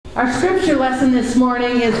Our scripture lesson this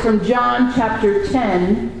morning is from John chapter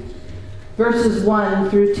 10, verses 1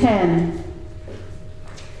 through 10.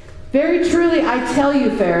 Very truly I tell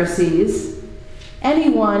you, Pharisees,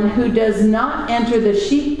 anyone who does not enter the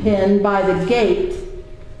sheep pen by the gate,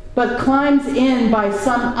 but climbs in by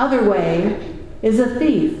some other way, is a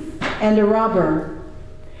thief and a robber.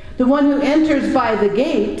 The one who enters by the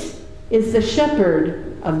gate is the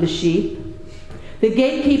shepherd of the sheep. The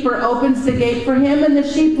gatekeeper opens the gate for him, and the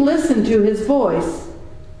sheep listen to his voice.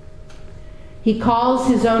 He calls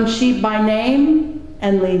his own sheep by name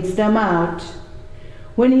and leads them out.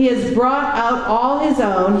 When he has brought out all his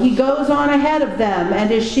own, he goes on ahead of them,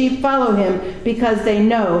 and his sheep follow him because they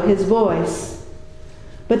know his voice.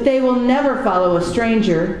 But they will never follow a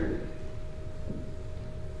stranger.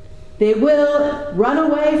 They will run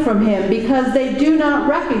away from him because they do not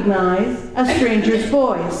recognize a stranger's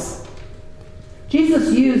voice.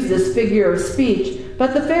 Jesus used this figure of speech,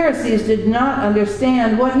 but the Pharisees did not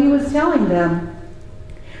understand what he was telling them.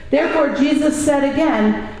 Therefore Jesus said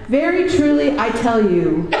again, very truly I tell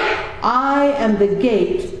you, I am the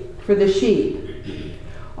gate for the sheep.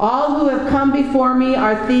 All who have come before me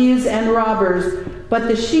are thieves and robbers, but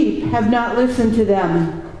the sheep have not listened to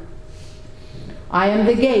them. I am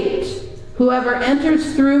the gate. Whoever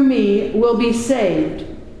enters through me will be saved.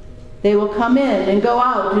 They will come in and go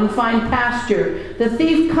out and find pasture. The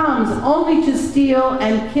thief comes only to steal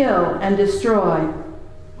and kill and destroy.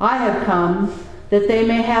 I have come that they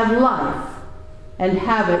may have life and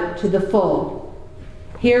have it to the full.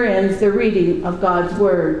 Here ends the reading of God's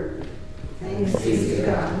word. Thanks be to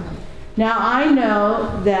God. Now I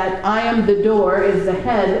know that I am the door is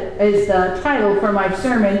the title for my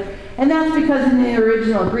sermon, and that's because in the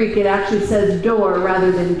original Greek it actually says door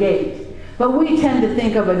rather than gate. But we tend to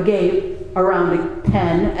think of a gate around a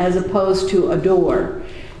pen as opposed to a door.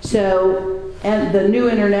 So, and the New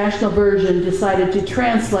International Version decided to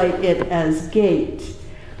translate it as gate.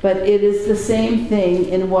 But it is the same thing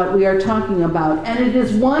in what we are talking about. And it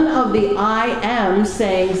is one of the I am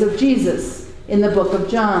sayings of Jesus in the book of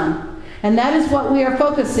John. And that is what we are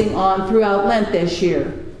focusing on throughout Lent this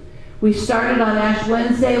year. We started on Ash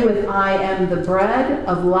Wednesday with I am the bread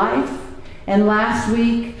of life. And last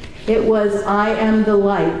week it was I am the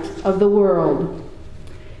light of the world.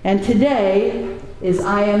 And today is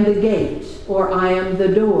I am the gate, or I am the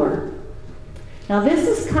door. Now this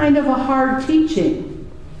is kind of a hard teaching,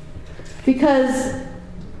 because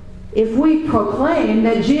if we proclaim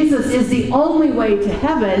that Jesus is the only way to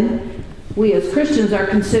heaven, we as Christians are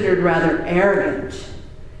considered rather arrogant.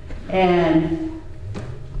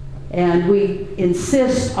 And we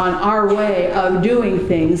insist on our way of doing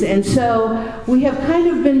things. And so we have kind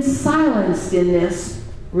of been silenced in this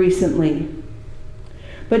recently.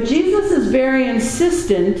 But Jesus is very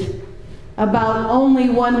insistent about only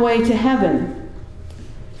one way to heaven.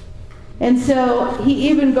 And so he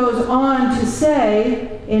even goes on to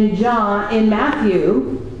say in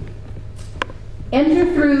Matthew,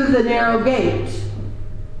 enter through the narrow gate.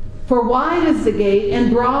 For wide is the gate,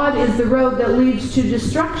 and broad is the road that leads to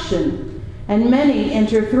destruction, and many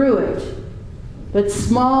enter through it. But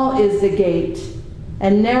small is the gate,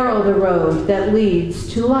 and narrow the road that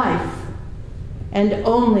leads to life, and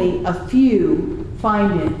only a few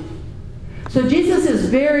find it. So Jesus is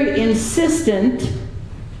very insistent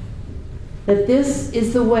that this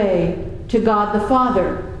is the way to God the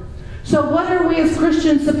Father. So what are we as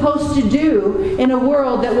Christians supposed to do in a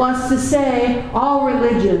world that wants to say all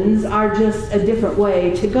religions are just a different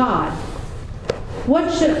way to God?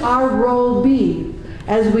 What should our role be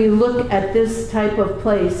as we look at this type of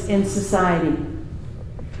place in society?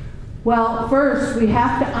 Well, first we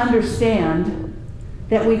have to understand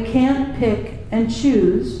that we can't pick and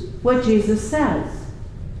choose what Jesus says.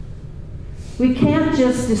 We can't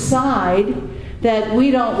just decide that we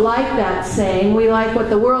don't like that saying, we like what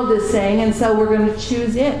the world is saying, and so we're going to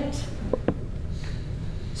choose it.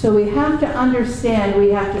 So we have to understand, we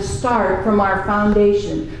have to start from our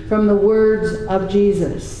foundation, from the words of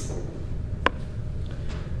Jesus.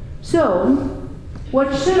 So,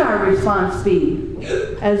 what should our response be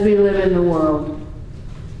as we live in the world?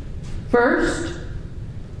 First,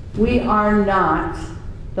 we are not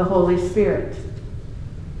the Holy Spirit.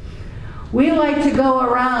 We like to go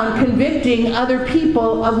around convicting other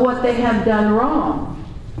people of what they have done wrong.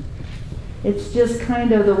 It's just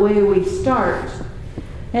kind of the way we start.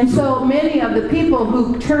 And so many of the people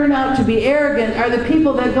who turn out to be arrogant are the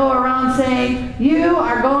people that go around saying, you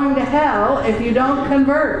are going to hell if you don't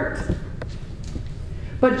convert.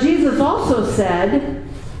 But Jesus also said,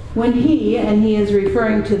 when he, and he is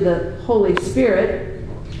referring to the Holy Spirit,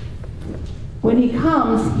 when he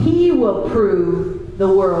comes, he will prove the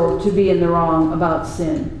world to be in the wrong about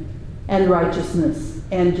sin and righteousness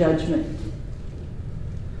and judgment.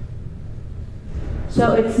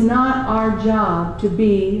 So it's not our job to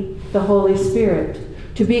be the Holy Spirit,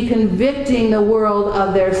 to be convicting the world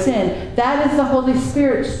of their sin. That is the Holy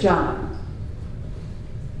Spirit's job.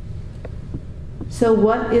 So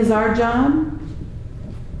what is our job?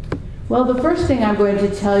 Well, the first thing I'm going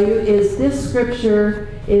to tell you is this scripture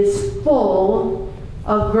is full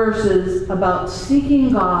of verses about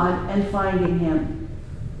seeking God and finding Him.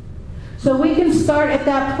 So we can start at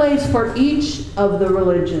that place for each of the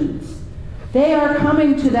religions. They are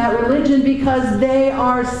coming to that religion because they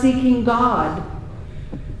are seeking God.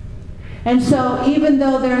 And so even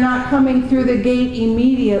though they're not coming through the gate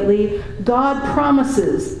immediately, God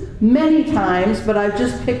promises many times, but I've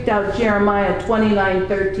just picked out Jeremiah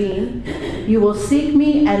 29:13, you will seek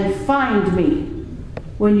me and find me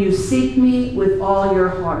when you seek me with all your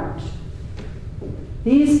heart.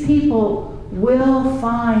 These people will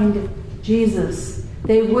find Jesus.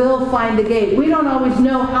 They will find the gate. We don't always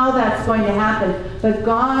know how that's going to happen, but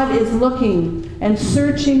God is looking and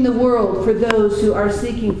searching the world for those who are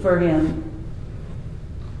seeking for Him.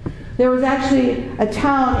 There was actually a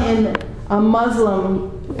town in a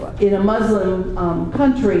Muslim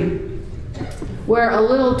country where a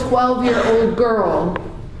little 12-year-old girl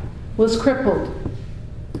was crippled.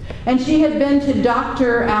 And she had been to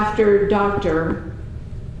doctor after doctor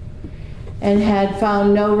and had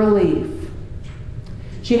found no relief.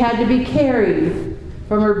 She had to be carried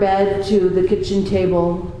from her bed to the kitchen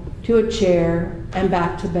table, to a chair, and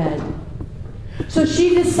back to bed. So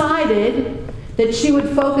she decided that she would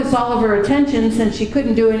focus all of her attention, since she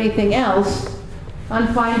couldn't do anything else,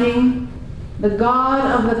 on finding the God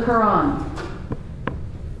of the Quran,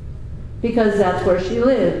 because that's where she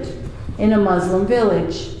lived, in a Muslim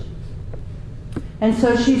village. And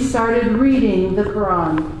so she started reading the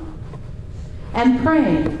Quran and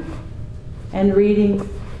praying and reading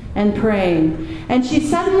and praying. And she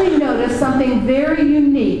suddenly noticed something very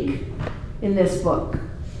unique in this book.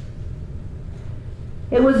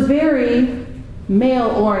 It was very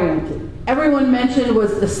male-oriented. Everyone mentioned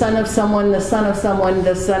was the son of someone, the son of someone,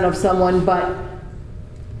 the son of someone, but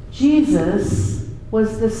Jesus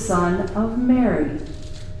was the son of Mary.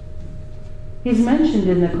 He's mentioned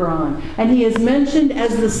in the Quran, and he is mentioned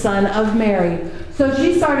as the son of Mary. So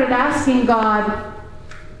she started asking God,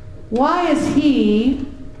 why is he,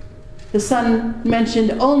 the son,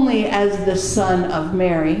 mentioned only as the son of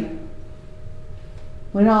Mary,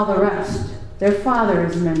 when all the rest, their father,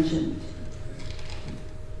 is mentioned?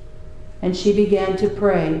 And she began to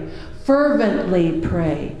pray, fervently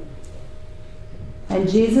pray. And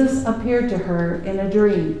Jesus appeared to her in a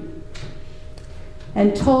dream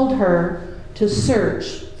and told her to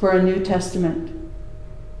search for a New Testament.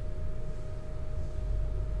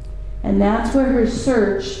 And that's where her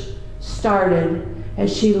search started,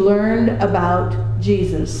 as she learned about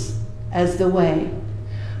Jesus as the way.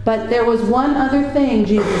 But there was one other thing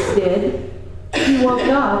Jesus did. He woke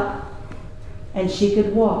up and she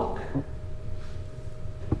could walk.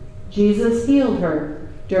 Jesus healed her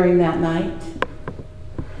during that night.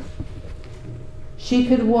 She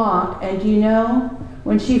could walk, and you know,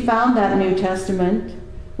 when she found that New Testament,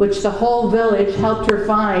 which the whole village helped her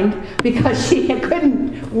find because she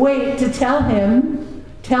couldn't wait to tell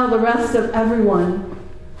the rest of everyone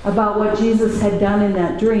about what Jesus had done in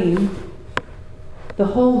that dream, the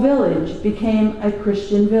whole village became a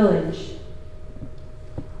Christian village.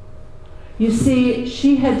 You see,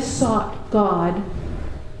 she had sought God,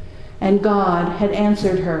 and God had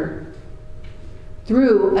answered her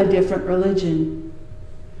through a different religion.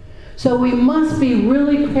 So we must be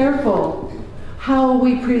really careful how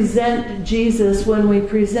we present Jesus when we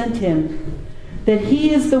present him. That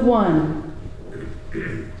he is the one.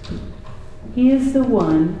 He is the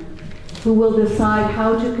one who will decide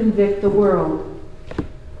how to convict the world.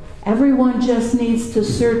 Everyone just needs to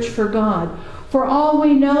search for God. For all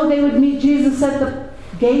we know, they would meet Jesus at the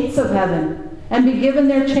gates of heaven and be given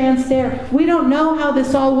their chance there. We don't know how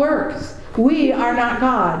this all works. We are not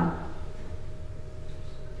God.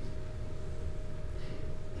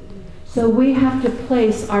 So we have to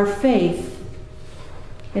place our faith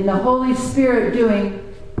in the Holy Spirit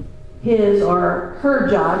doing his or her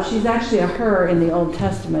job. She's actually a her in the Old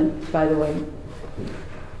Testament, by the way.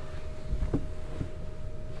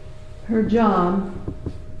 Her job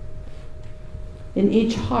in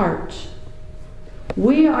each heart.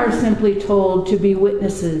 We are simply told to be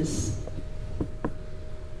witnesses.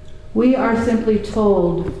 We are simply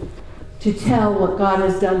told to tell what God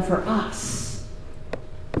has done for us,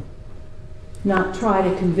 not try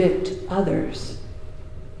to convict others.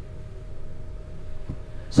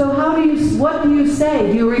 So what do you say?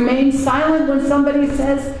 Do you remain silent when somebody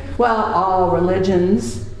says, well, all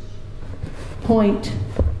religions point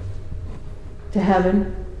to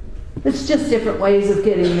heaven? It's just different ways of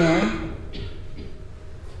getting there.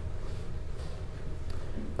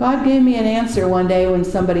 God gave me an answer one day when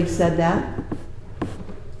somebody said that.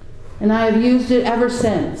 And I have used it ever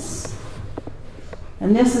since.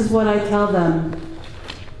 And this is what I tell them.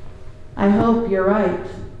 I hope you're right.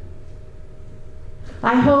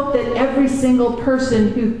 I hope that every single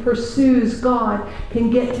person who pursues God can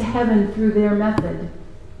get to heaven through their method.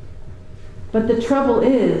 But the trouble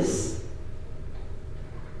is,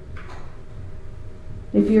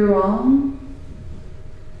 if you're wrong,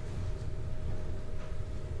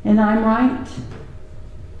 and I'm right,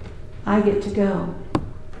 I get to go.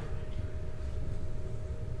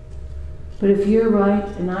 But if you're right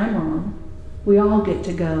and I'm wrong, we all get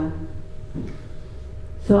to go.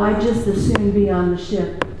 So I just as soon be on the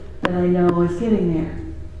ship that I know is getting there.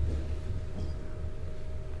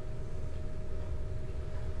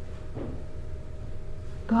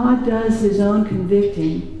 God does his own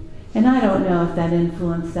convicting, and I don't know if that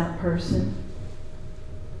influenced that person.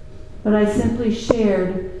 But I simply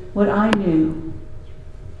shared what I knew,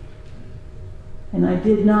 and I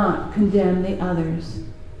did not condemn the others,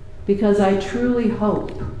 because I truly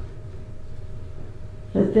hope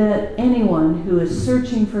that anyone who is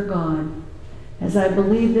searching for God, as I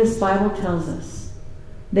believe this Bible tells us,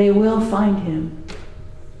 they will find him,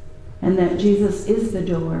 and that Jesus is the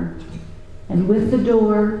door. And with the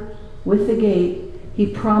door, with the gate, he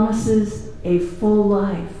promises a full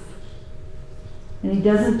life. And he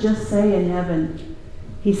doesn't just say in heaven,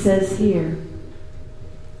 he says here.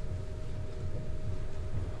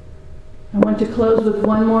 I want to close with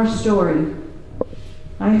one more story.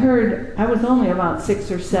 I was only about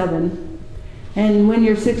 6 or 7, and when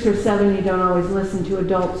you're 6 or 7, you don't always listen to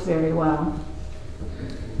adults very well,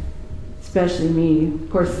 especially me.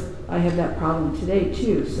 Of course, I have that problem today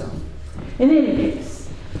too. So, in any case,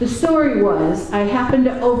 the story was I happened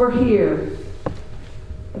to overhear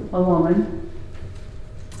a woman.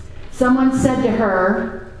 Someone said to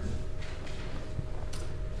her,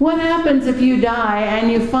 "What happens if you die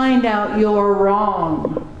and you find out you're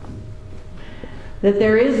wrong? That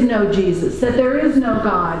there is no Jesus, that there is no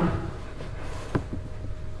God?"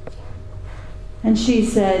 And she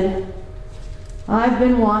said, "I've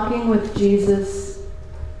been walking with Jesus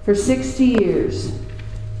for 60 years.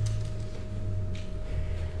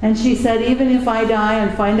 And she said, even if I die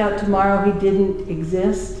and find out tomorrow he didn't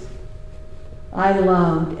exist, I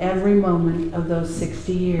loved every moment of those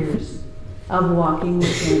 60 years of walking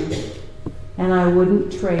with him. And I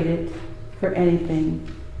wouldn't trade it for anything.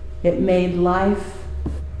 It made life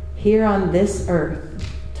here on this earth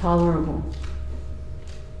tolerable."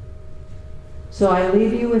 So I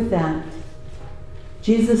leave you with that.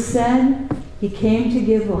 Jesus said he came to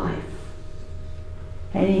give life,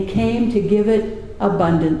 and he came to give it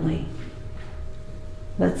abundantly.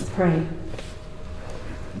 Let's pray.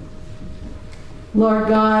 Lord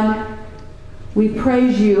God, we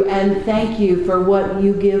praise you and thank you for what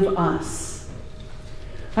you give us.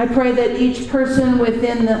 I pray that each person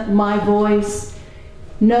within my voice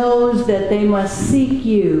knows that they must seek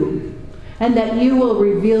you, and that you will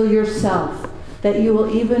reveal yourself, that you will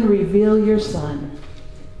even reveal your Son,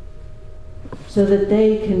 so that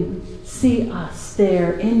they can see us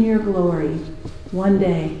there in your glory one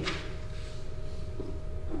day.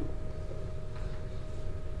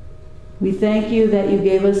 We thank you that you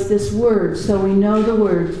gave us this word, so we know the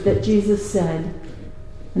words that Jesus said,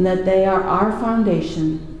 and that they are our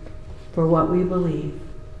foundation for what we believe.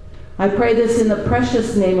 I pray this in the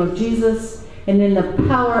precious name of Jesus and in the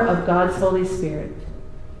power of God's Holy Spirit.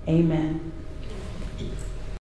 Amen.